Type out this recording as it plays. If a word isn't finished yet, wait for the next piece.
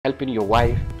helping your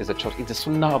wife is a choice. It's the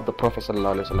sunnah of the Prophet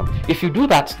sallallahu alaihi wasallam. If you do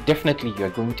that, definitely you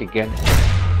are going to gain.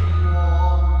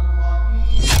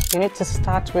 You need to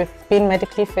start with being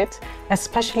medically fit,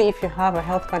 especially if you have a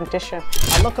health condition.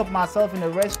 I lock up myself in a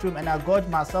restroom and I gorge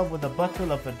myself with a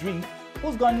bottle of a drink.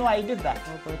 Who's gonna know I did that?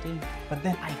 Nobody. But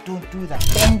then I don't do that.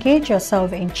 Engage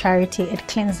yourself in charity. It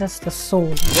cleanses the soul.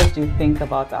 What do you think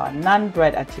about our naan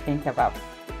bread and chicken kebab?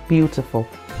 Beautiful.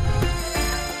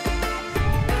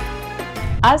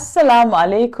 Assalamu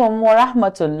alaikum wa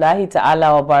rahmatullahi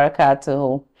ta'ala wa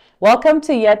barakatuhu. Welcome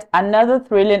to yet another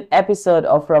thrilling episode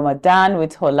of Ramadan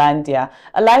with Hollandia,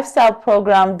 a lifestyle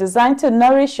program designed to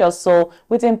nourish your soul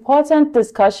with important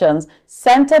discussions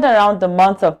centered around the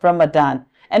month of Ramadan,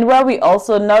 and where we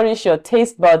also nourish your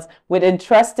taste buds with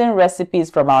interesting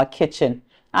recipes from our kitchen.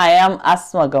 I am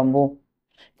Asma Gambo.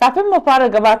 Kafin mu fara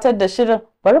gabatar da shirin,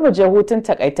 bari mu je hutun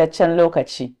takaitaccen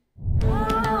lokaci.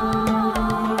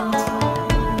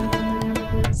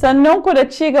 Sannun ku da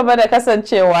ci gaba da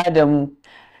kasancewa da mu.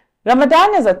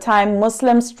 Ramadan is a time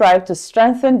Muslims strive to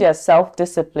strengthen their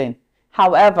self-discipline.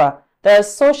 However, there are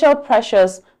social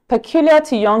pressures peculiar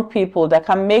to young people that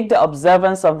can make the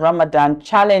observance of Ramadan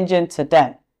challenging to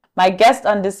them. My guest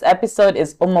on this episode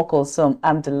is Umu Kulthum.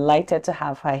 I'm delighted to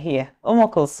have her here. Umu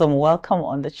Kulthum, welcome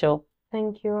on the show.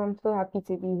 Thank you. I'm so happy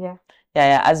to be here.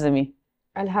 Yeah, Azumi.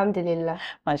 Alhamdulillah.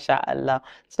 MashaAllah.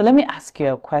 So let me ask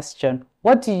you a question.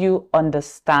 What do you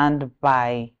understand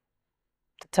by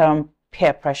the term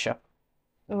peer pressure?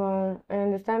 Well, I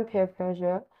understand peer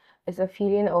pressure is a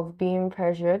feeling of being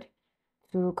pressured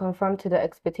to conform to the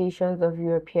expectations of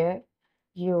your peer,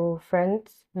 your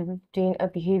friends, doing a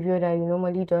behavior that you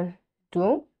normally don't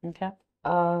do. Okay.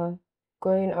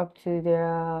 Going up to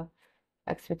their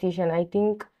expectation. I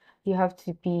think you have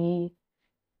to be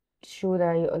sure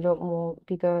that you're a lot more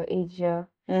bigger age,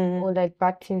 or like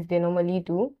bad things they normally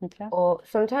do. Okay. Or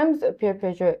sometimes peer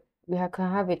pressure, we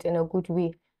can have it in a good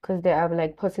way, because they have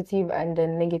like positive and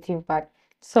then negative bad.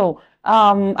 So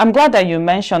I'm glad that you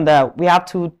mentioned that we have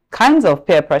two kinds of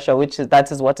peer pressure,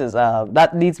 that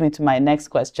leads me to my next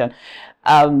question.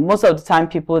 Most of the time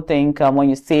people think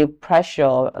when you say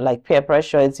pressure, like peer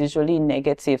pressure, it's usually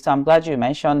negative. So I'm glad you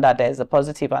mentioned that there's a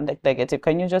positive and a negative.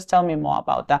 Can you just tell me more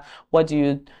about that? What do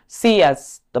you see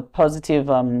as the positive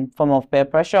form of peer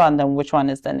pressure, and then which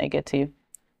one is the negative?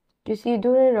 You see,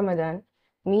 during Ramadan,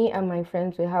 me and my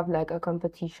friends, we have like a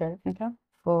competition. Okay.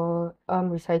 For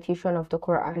recitation of the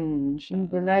Quran.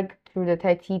 We like through the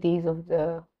 30 days of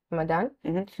the Ramadan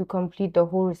to complete the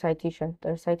whole recitation, the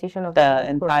recitation of the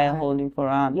entire Quran. Holy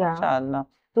Quran. Yeah. Inshallah.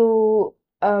 So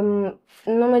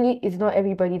normally it's not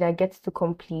everybody that gets to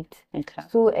complete. Okay.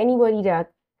 So anybody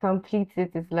that completes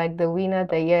it is like the winner,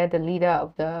 the leader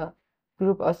of the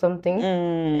group or something.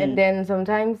 And then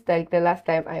sometimes, like the last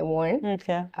time I won,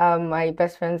 Okay. my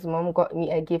best friend's mom got me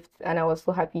a gift and I was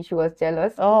so happy. She was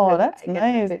jealous. Oh, because that's I get to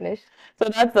nice. finish. So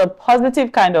that's a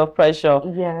positive kind of pressure.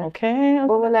 Yeah. Okay.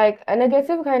 But like a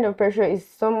negative kind of pressure is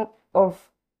some of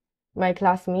my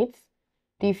classmates,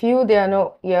 they feel they are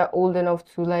not old enough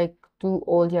to like do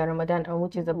all their Ramadan, and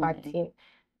which is a bad thing.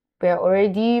 We are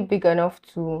already big enough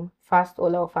to fast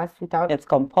all our fast without It's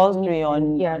compulsory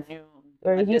on yeah, you at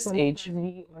already this age.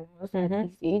 compulsory on us at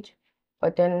this age.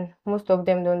 But then most of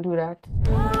them don't do that.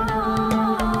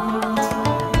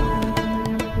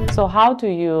 So how do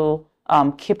you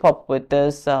keep up with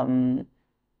this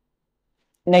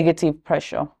negative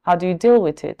pressure? How do you deal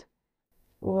with it?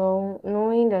 Well,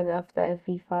 knowing that after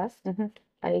every fast,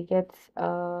 I get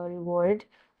a reward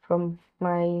from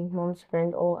my mom's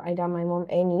friend, or either my mom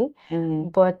Annie.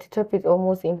 But to top it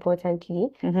almost importantly,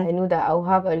 I know that I'll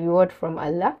have a reward from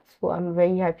Allah. So I'm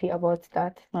very happy about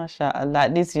that. MashaAllah.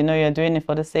 At least you know you're doing it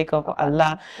for the sake of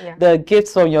Allah. Yeah. The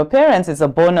gifts from your parents is a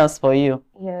bonus for you.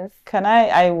 Yes. Can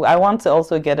I want to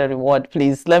also get a reward,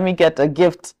 please. Let me get a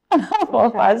gift for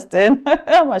fasting.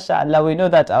 MashaAllah. We know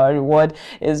that our reward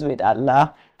is with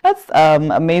Allah. That's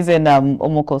amazing,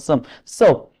 Umu Kulthum.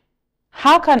 So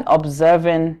how can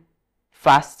observing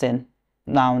fasting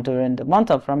now during the month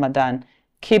of Ramadan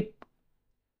keep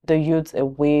the youth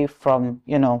away from,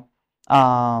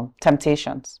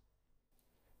 temptations?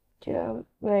 Yeah,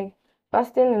 like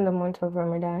fasting in the month of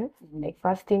Ramadan, like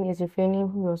fasting is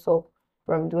refraining yourself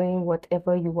from doing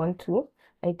whatever you want to.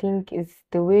 I think it's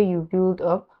the way you build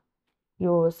up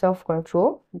your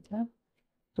self-control. Okay.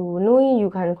 So knowing you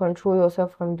can control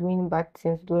yourself from doing bad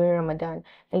things during Ramadan,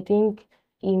 I think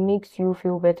it makes you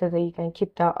feel better that you can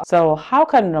keep that up. So how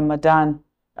can Ramadan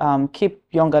keep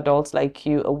young adults like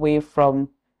you away from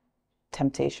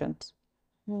temptations?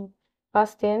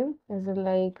 Fasting is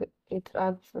like it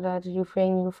acts that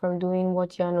refrain you from doing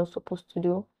what you are not supposed to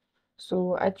do.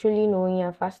 So actually knowing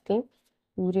you're fasting,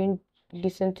 you wouldn't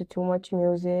listen to too much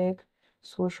music,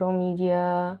 social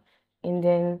media, and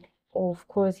then of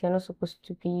course you're not supposed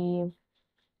to be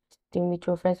sitting with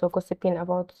your friends or gossiping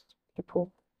about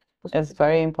people. It's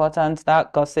very important,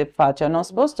 that gossip part. You're not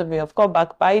supposed to be, of course,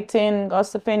 backbiting,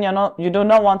 gossiping. You do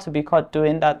not want to be caught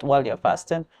doing that while you're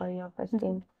fasting. While you're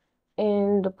fasting.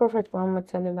 And the Prophet Muhammad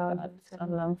sallallahu alaihi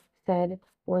wasallam said,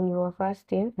 when you are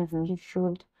fasting, you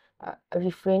should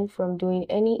refrain from doing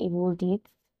any evil deeds,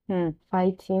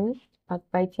 fighting,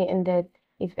 backbiting, and that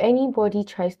if anybody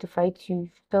tries to fight you,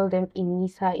 tell them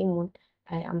inni sa'imun,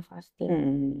 I am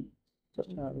fasting.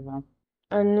 So,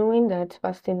 and knowing that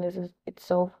fasting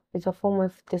itself is a form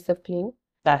of discipline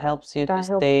that helps you to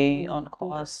stay on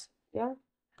course. Yeah.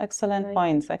 Excellent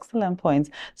points. Excellent points.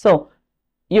 So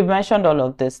you've mentioned all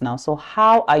of this now. So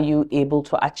how are you able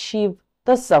to achieve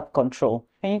the self-control?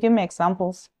 Can you give me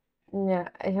examples? Yeah,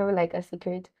 I have like a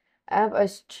secret. I have a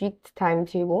strict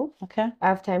timetable. Okay. I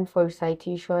have time for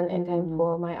recitation and time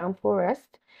for my ample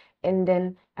rest. And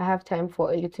then I have time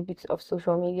for a little bit of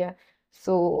social media.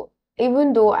 So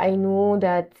even though I know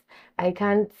that I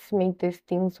can't make these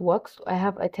things work, so I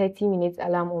have a 30-minute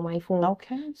alarm on my phone.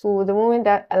 Okay. So the moment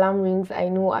that alarm rings, I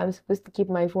know I'm supposed to keep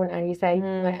my phone and recite.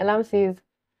 My alarm says,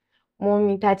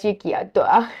 Mommy, tache ki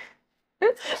addu'a.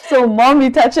 So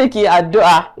mommy tache ki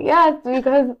addu'a. Yes,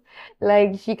 because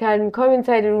like she can come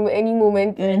inside the room any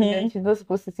moment and then she's not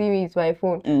supposed to see me with my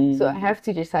phone. So I have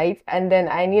to recite, and then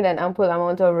I need an ample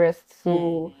amount of rest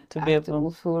so to I be have to able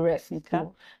also rest. Okay.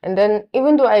 So. And then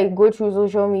even though I go through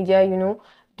social media, you know,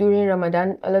 during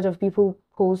Ramadan, a lot of people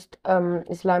post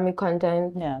Islamic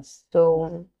content. Yes.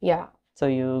 So yeah. So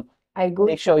you I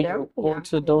make sure you go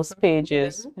to those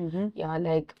pages. Yeah,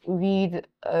 like read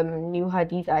new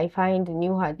hadith. I find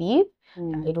new hadith.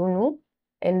 I don't know.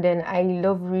 And then I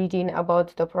love reading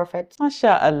about the Prophet.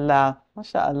 MashaAllah.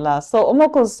 MashaAllah. So Umu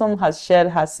Kulthum has shared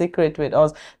her secret with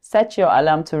us. Set your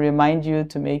alarm to remind you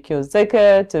to make your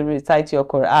zikr, to recite your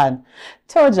Quran.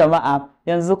 To jama'a,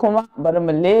 yanzu kuma bari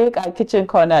mu leƙa kitchen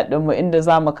corner ɗinmu inda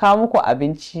za mu kawo muku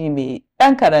abinci mai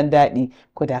ɗan karan daɗi.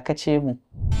 Ku dakace mu.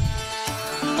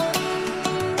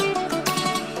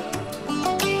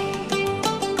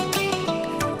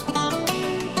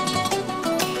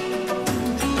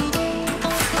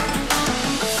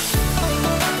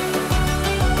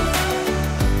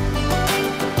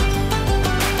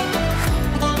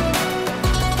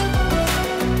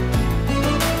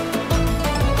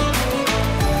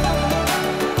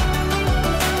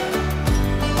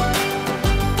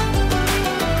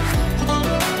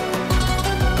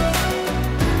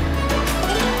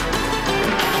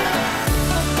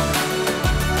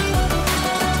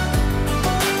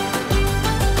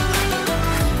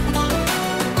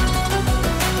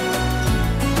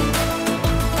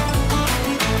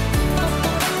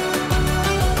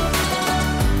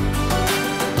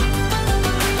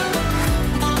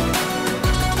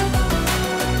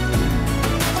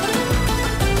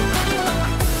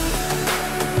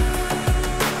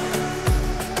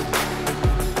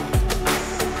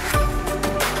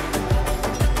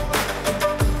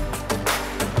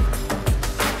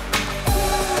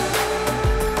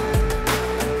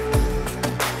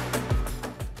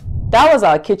 That was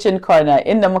our kitchen corner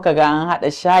inda muka ga an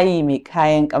haɗa shayi mai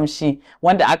kayan ƙamshi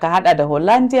wanda aka haɗa da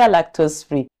Hollandia lactose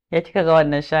free. Ya kika ga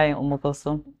wannan shayin Umu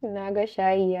Kulthum? Na ga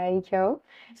shayi yayi kyau.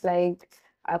 Like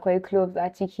akwai cloves a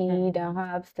ciki, the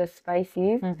herbs, the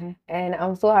spices. And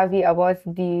I'm so happy about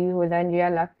the Hollandia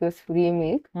lactose free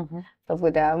milk.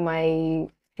 Saboda my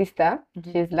sister,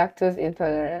 she's lactose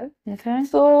intolerant. Okay.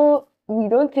 So we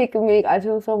don't take milk at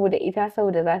all saboda ita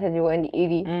saboda za ta ji wani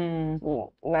iri.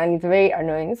 And it's very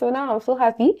annoying. So now I'm so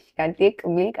happy she can take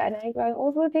milk and I can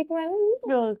also take my milk.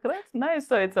 Oh, that's nice.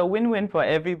 So it's a win-win for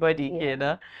everybody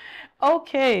here.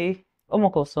 Okay. Umu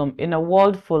Kulthum, in a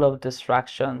world full of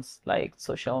distractions like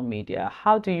social media,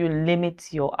 how do you limit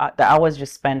the hours you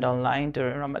spend online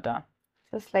during Ramadan?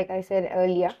 Just like I said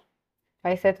earlier,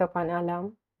 I set up an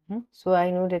alarm. So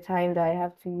I know the time that I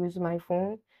have to use my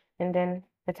phone and then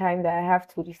the time that I have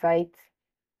to recite.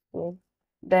 So,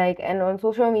 and on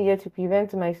social media to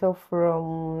prevent myself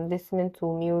from listening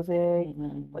to music,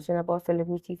 watching about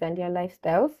celebrities and their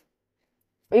lifestyles.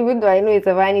 Even though I know it's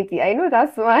a vanity, I know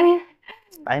that's why.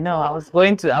 I know, I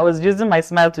was using my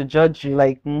smile to judge you,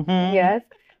 like, Yes,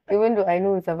 even though I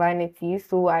know it's a vanity,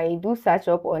 so I do search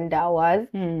up on hours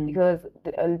because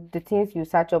the things you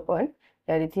search up on,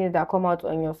 are the things that come out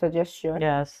on your suggestion.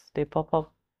 Yes, they pop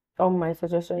up on my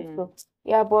suggestions. So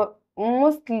yeah, but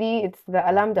mostly it's the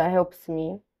alarm that helps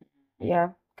me. Yeah,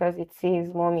 because it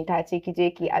says mommy tache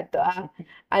ki addu'a.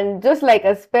 And just like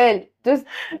a spell, just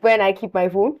when I keep my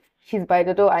phone, she's by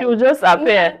the door. She will just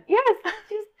appear. Yes.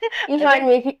 You can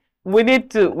make it. We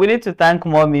need to thank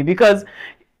mommy, because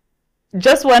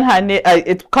just when her name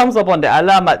it comes up on the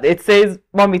alarm, it says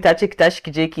mommy tachik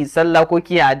tashkijeki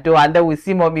sallakoki at door, and then we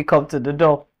see mommy come to the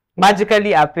door,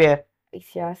 magically appear.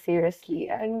 Yeah, seriously.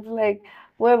 And like,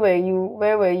 where were you?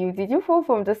 Where were you? Did you fall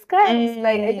from the sky? It's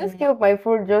like, I just killed my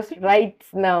phone just right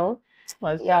now.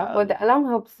 Yeah, but the alarm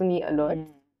helps me a lot.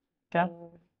 Yeah.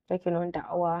 Like,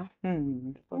 da'wah.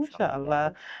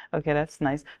 Inshallah. Okay, that's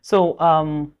nice. So,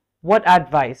 what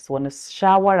advice when a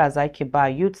shower as I can buy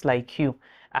youths like you,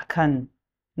 I can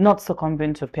not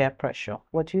succumbing to peer pressure?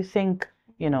 What do you think,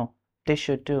 they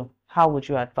should do? How would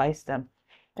you advise them?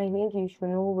 I think you should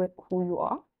know who you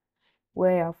are,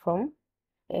 where you're from,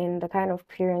 and the kind of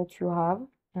parents you have.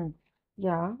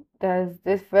 Yeah, there's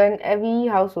different, every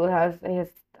household has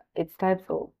its types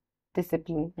of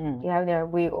discipline. They have their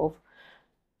way of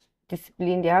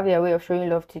discipline, they have their way of showing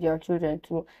love to their children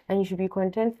too, and you should be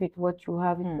content with what you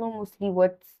have. It's not mostly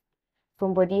what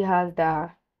somebody has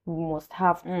that you must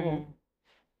have too.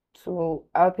 So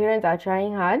our parents are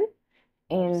trying hard,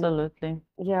 and Absolutely.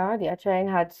 yeah, they are trying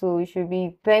hard, so we should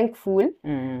be thankful,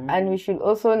 and we should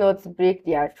also not break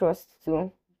their trust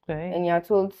too. Okay. And you're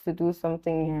told to do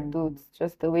something, you do it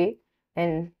just the way,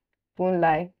 and don't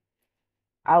lie.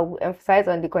 I'll emphasize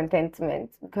on the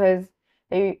contentment, because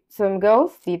some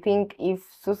girls, they think if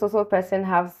so person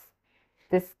has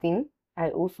this thing, I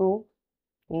also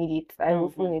need it. I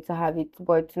also need to have it,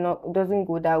 but it doesn't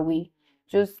go that way.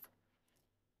 Just,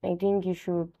 I think you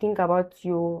should think about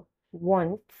your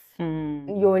wants,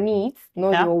 your needs,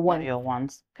 not your wants. Your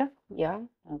wants. Okay. Yeah.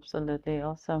 Absolutely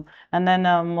awesome. And then,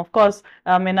 of course,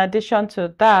 in addition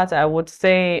to that, I would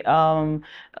say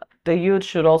the youth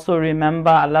should also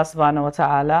remember Allah subhanahu wa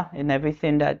ta'ala in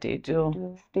everything that they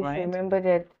do. They should remember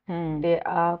that they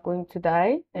are going to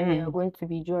die and they are going to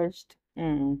be judged.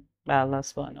 By Allah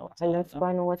subhanahu wa ta'ala. Allah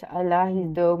subhanahu wa ta'ala,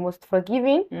 He's the most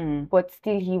forgiving, but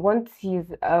still He wants His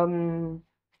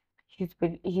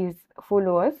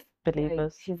followers,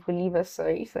 Believers. His believers,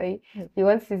 sorry. He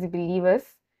wants His believers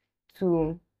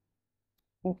to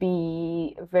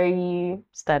be very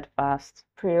steadfast,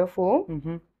 prayerful.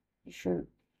 You should,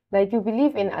 like, you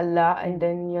believe in Allah, and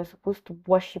then you're supposed to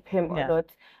worship Him a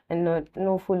lot, and not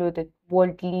follow the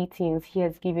worldly things He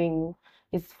has given you.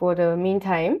 It's for the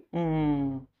meantime.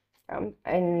 And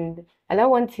Allah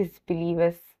wants His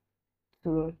believers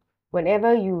to,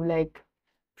 whenever you like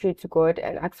pray to God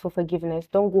and ask for forgiveness,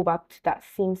 don't go back to that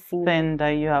same sin that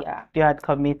you had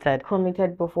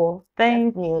committed before.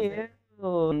 Thank you.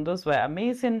 Those were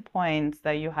amazing points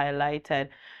that you highlighted.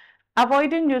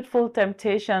 Avoiding youthful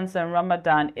temptations in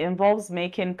Ramadan involves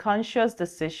making conscious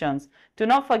decisions. Do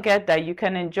not forget that you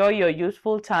can enjoy your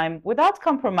youthful time without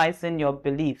compromising your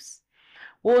beliefs.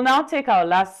 We'll now take our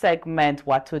last segment,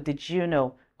 Watu Did You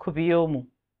Know? Kubiomu.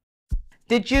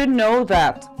 Did you know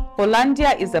that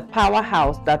Hollandia is a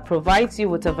powerhouse that provides you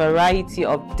with a variety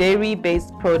of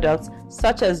dairy-based products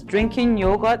such as drinking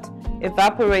yogurt,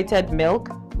 evaporated milk,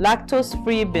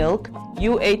 lactose-free milk,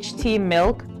 UHT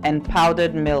milk, and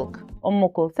powdered milk. Umu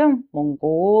Kulthum, mun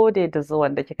gode da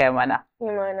zuwan da kika yi mana.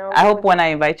 I hope when I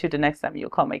invite you the next time you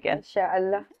come again.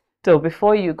 Inshallah. So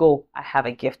before you go, I have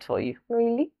a gift for you.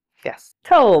 Really? Yes.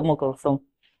 So Umu Kulthum.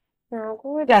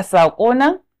 Ga saƙo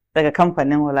nan daga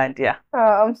kamfanin Hollandia.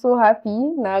 I'm so happy.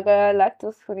 Naga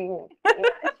lactose free.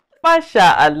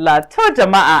 Masha Allah. To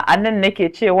jama'a, anan nake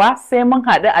cewa sai mun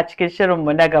haɗu a cikin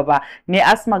shirinmu na gaba. Ni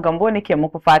Asma Gambo nake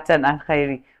muku fatan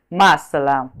alkhairi. Ma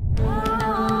salam.